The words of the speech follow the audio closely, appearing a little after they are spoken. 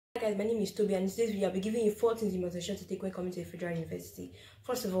Guys, my name is Toby, and in today's video I'll be giving you 4 things you must ensure to take when coming to a federal university.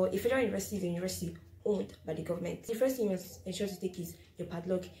 First of all, a federal university is a university owned by the government. The first thing you must ensure to take is your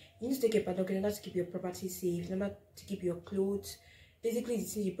padlock. You need to take your padlock in order to keep your property safe, in order to keep your clothes, basically the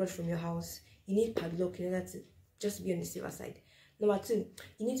things you brought from your house. You need padlock in order to just be on the safer side. Number 2,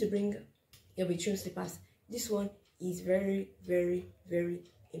 you need to bring your bedroom slippers. This one is very, very, very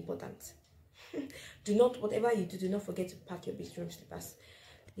important. Whatever you do not forget to pack your bedroom slippers.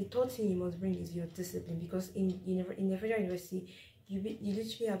 The third thing you must bring is your discipline, because in a federal university, you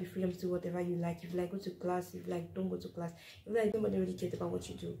literally have the freedom to do whatever you like. If you like, go to class. If you like, don't go to class. If you like, nobody really cares about what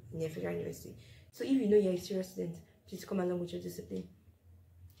you do in a federal university. So if you know you're a serious student, please come along with your discipline.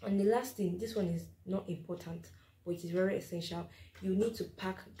 And the last thing, this one is not important, but it is very essential. You need to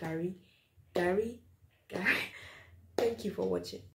pack Gary. Thank you for watching.